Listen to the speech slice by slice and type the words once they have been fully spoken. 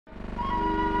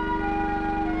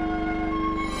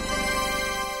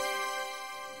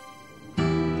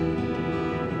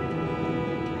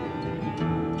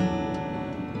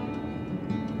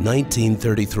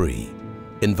1933.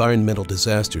 Environmental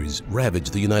disasters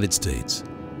ravaged the United States.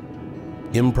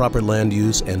 Improper land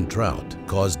use and drought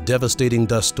caused devastating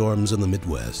dust storms in the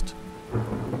Midwest.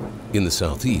 In the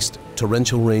Southeast,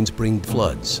 torrential rains bring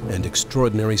floods and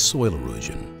extraordinary soil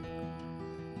erosion.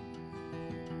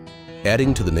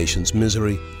 Adding to the nation's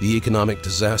misery, the economic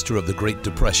disaster of the Great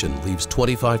Depression leaves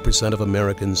 25% of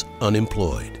Americans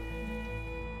unemployed.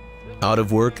 Out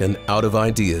of work and out of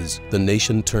ideas, the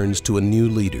nation turns to a new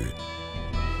leader.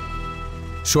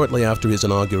 Shortly after his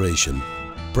inauguration,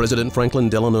 President Franklin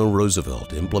Delano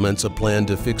Roosevelt implements a plan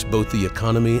to fix both the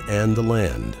economy and the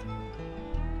land.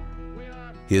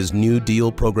 His New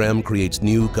Deal program creates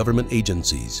new government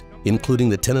agencies, including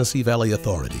the Tennessee Valley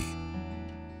Authority.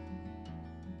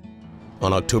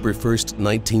 On October 1st,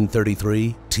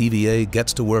 1933, TVA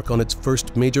gets to work on its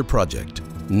first major project,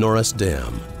 Norris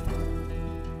Dam.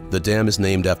 The dam is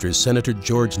named after Senator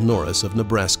George Norris of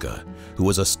Nebraska, who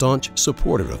was a staunch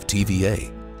supporter of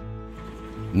TVA.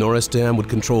 Norris Dam would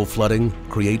control flooding,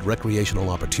 create recreational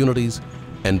opportunities,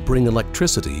 and bring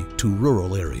electricity to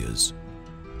rural areas.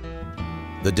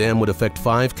 The dam would affect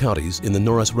 5 counties in the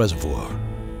Norris Reservoir.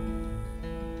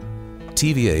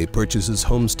 TVA purchases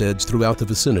homesteads throughout the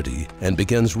vicinity and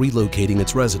begins relocating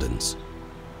its residents.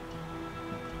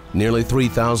 Nearly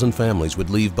 3,000 families would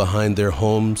leave behind their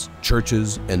homes,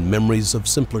 churches, and memories of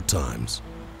simpler times.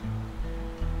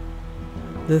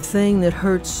 The thing that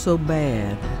hurts so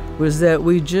bad was that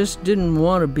we just didn't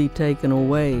want to be taken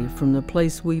away from the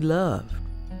place we loved.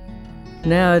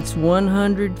 Now it's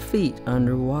 100 feet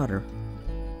underwater.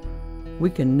 We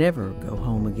can never go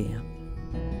home again.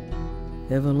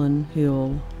 Evelyn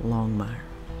Hill Longmire.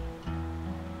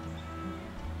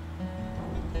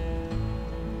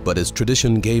 But as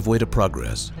tradition gave way to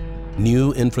progress,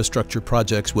 new infrastructure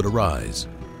projects would arise.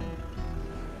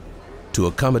 To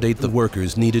accommodate the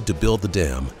workers needed to build the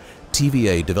dam,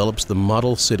 TVA develops the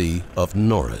model city of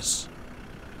Norris.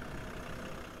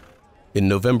 In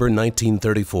November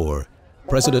 1934,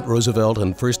 President Roosevelt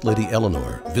and First Lady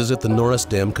Eleanor visit the Norris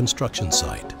Dam construction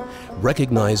site,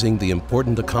 recognizing the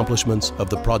important accomplishments of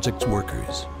the project's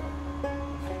workers.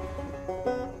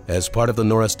 As part of the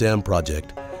Norris Dam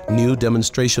project, new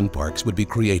demonstration parks would be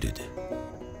created.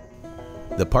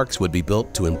 The parks would be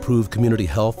built to improve community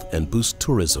health and boost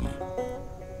tourism.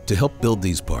 To help build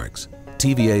these parks,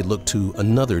 TVA looked to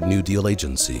another New Deal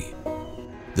agency,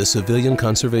 the Civilian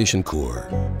Conservation Corps.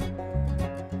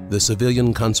 The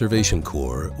Civilian Conservation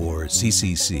Corps, or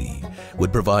CCC,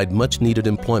 would provide much-needed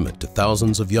employment to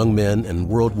thousands of young men and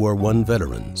World War I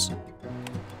veterans.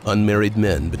 Unmarried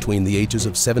men between the ages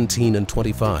of 17 and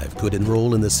 25 could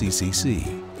enroll in the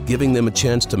CCC, giving them a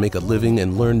chance to make a living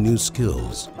and learn new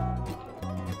skills.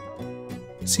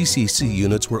 CCC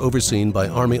units were overseen by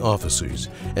Army officers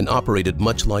and operated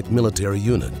much like military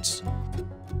units.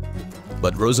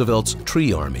 But Roosevelt's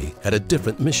Tree Army had a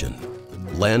different mission: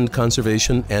 land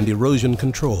conservation and erosion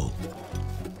control.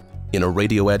 In a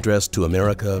radio address to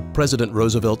America, President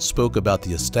Roosevelt spoke about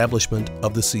the establishment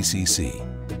of the CCC.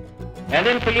 And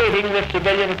in creating this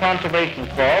Civilian Conservation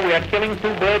Corps, we are killing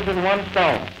 2 birds with 1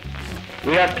 stone.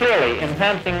 We are clearly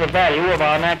enhancing the value of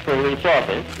our natural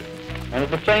resources, and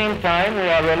at the same time we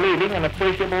are relieving an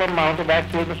appreciable amount of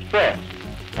actual distress.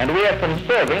 And we are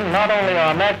conserving not only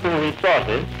our natural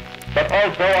resources, but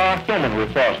also our human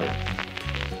resources.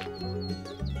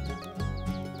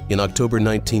 In October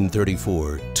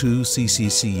 1934, 2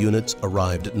 CCC units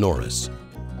arrived at Norris.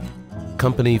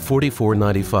 Company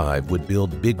 4495 would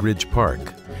build Big Ridge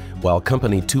Park, while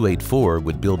Company 284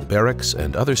 would build barracks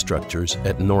and other structures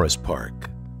at Norris Park.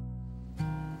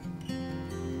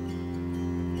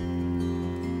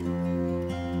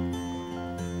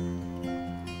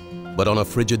 But on a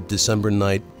frigid December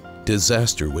night,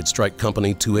 disaster would strike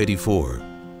Company 284.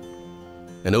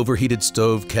 An overheated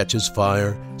stove catches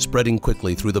fire, spreading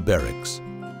quickly through the barracks.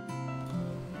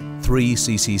 3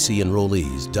 CCC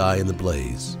enrollees die in the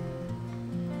blaze.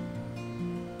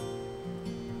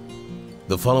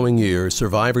 The following year,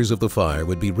 survivors of the fire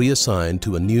would be reassigned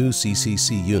to a new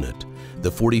CCC unit, the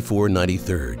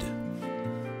 4493rd.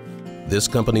 This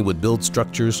company would build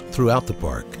structures throughout the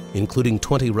park, including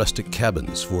 20 rustic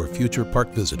cabins for future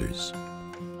park visitors.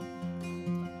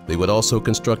 They would also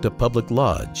construct a public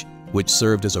lodge, which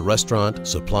served as a restaurant,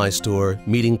 supply store,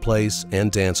 meeting place, and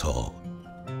dance hall.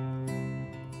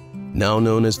 Now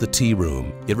known as the Tea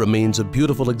Room, it remains a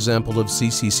beautiful example of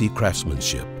CCC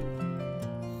craftsmanship.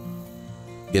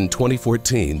 In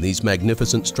 2014, these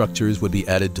magnificent structures would be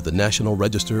added to the National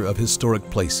Register of Historic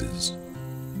Places.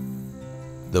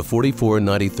 The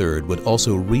 4493rd would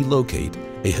also relocate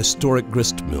a historic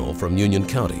grist mill from Union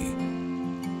County.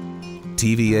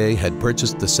 TVA had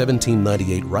purchased the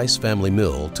 1798 Rice family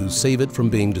mill to save it from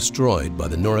being destroyed by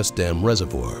the Norris Dam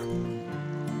reservoir.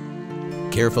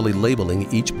 Carefully labeling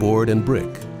each board and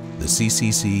brick, the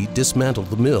CCC dismantled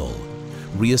the mill,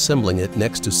 reassembling it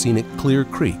next to scenic Clear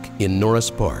Creek in Norris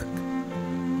Park.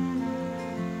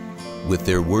 With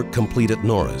their work complete at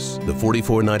Norris, the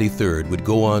 4493rd would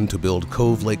go on to build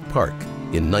Cove Lake Park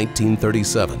in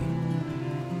 1937.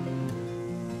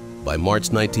 By March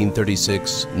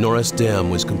 1936, Norris Dam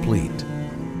was complete.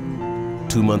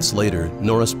 2 months later,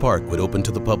 Norris Park would open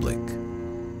to the public.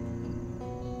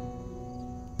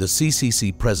 The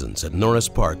CCC presence at Norris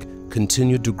Park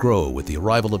continued to grow with the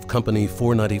arrival of Company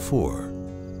 494.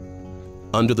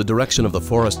 Under the direction of the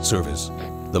Forest Service,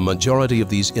 the majority of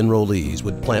these enrollees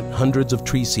would plant hundreds of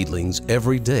tree seedlings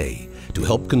every day to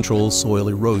help control soil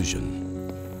erosion.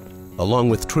 Along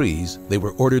with trees, they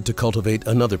were ordered to cultivate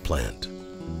another plant.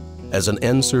 As an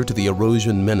answer to the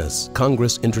erosion menace,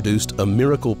 Congress introduced a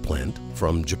miracle plant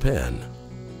from Japan,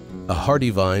 a hardy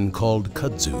vine called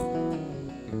kudzu.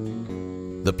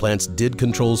 The plants did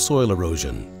control soil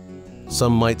erosion,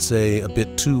 some might say a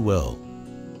bit too well.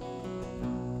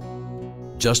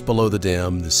 Just below the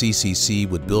dam, the CCC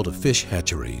would build a fish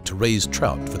hatchery to raise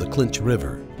trout for the Clinch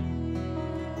River.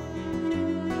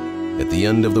 At the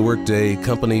end of the workday,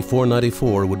 Company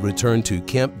 494 would return to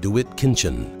Camp DeWitt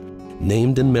Kinchin,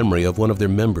 named in memory of one of their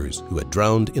members who had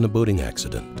drowned in a boating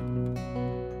accident.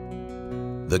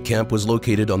 The camp was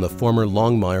located on the former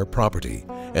Longmire property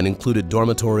and included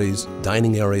dormitories,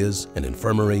 dining areas, an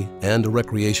infirmary, and a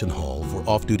recreation hall for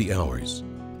off-duty hours.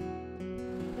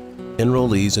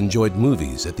 Enrollees enjoyed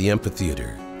movies at the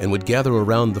amphitheater and would gather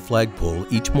around the flagpole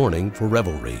each morning for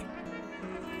revelry.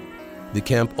 The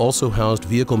camp also housed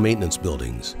vehicle maintenance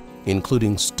buildings,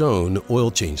 including stone oil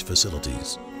change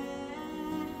facilities.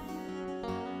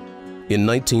 In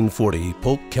 1940,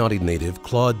 Polk County native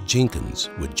Claude Jenkins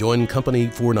would join Company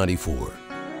 494.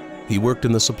 He worked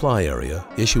in the supply area,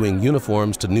 issuing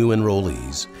uniforms to new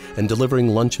enrollees and delivering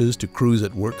lunches to crews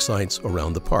at work sites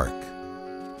around the park.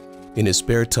 In his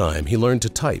spare time, he learned to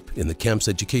type in the camp's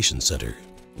education center.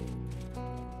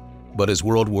 But as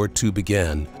World War II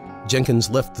began, Jenkins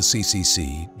left the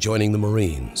CCC, joining the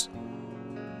Marines.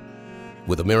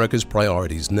 With America's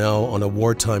priorities now on a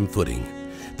wartime footing,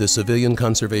 the Civilian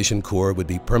Conservation Corps would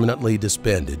be permanently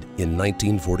disbanded in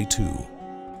 1942.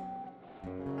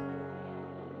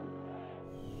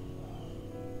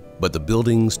 But the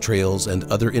buildings, trails, and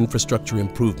other infrastructure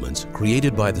improvements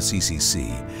created by the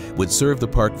CCC would serve the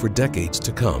park for decades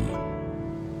to come.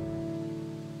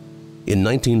 In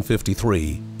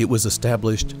 1953, it was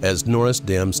established as Norris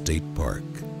Dam State Park.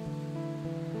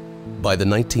 By the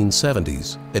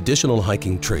 1970s, additional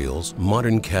hiking trails,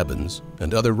 modern cabins,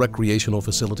 and other recreational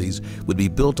facilities would be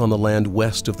built on the land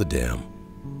west of the dam.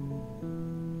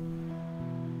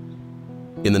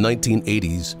 In the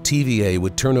 1980s, TVA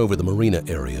would turn over the marina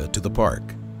area to the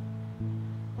park.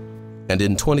 And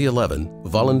in 2011,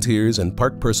 volunteers and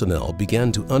park personnel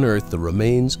began to unearth the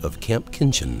remains of Camp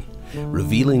Kinchin,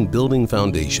 revealing building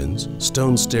foundations,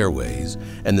 stone stairways,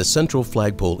 and the central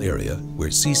flagpole area where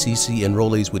CCC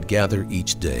enrollees would gather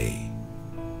each day.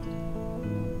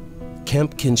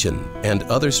 Camp Kinchin and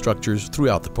other structures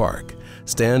throughout the park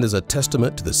stand as a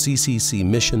testament to the CCC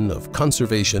mission of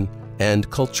conservation and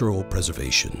cultural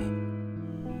preservation.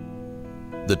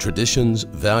 The traditions,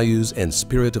 values, and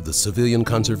spirit of the Civilian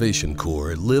Conservation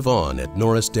Corps live on at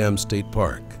Norris Dam State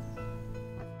Park,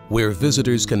 where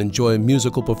visitors can enjoy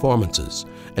musical performances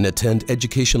and attend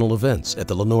educational events at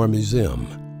the Lenore Museum.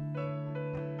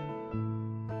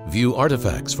 View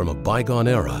artifacts from a bygone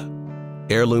era,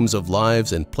 heirlooms of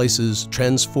lives and places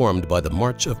transformed by the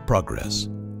march of progress.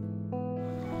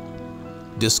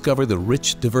 Discover the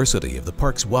rich diversity of the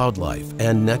park's wildlife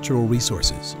and natural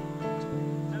resources.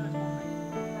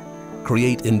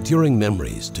 Create enduring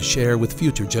memories to share with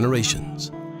future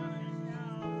generations.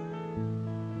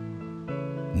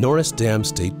 Norris Dam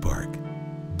State Park,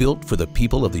 built for the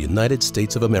people of the United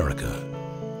States of America,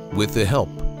 with the help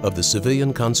of the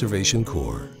Civilian Conservation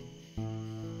Corps.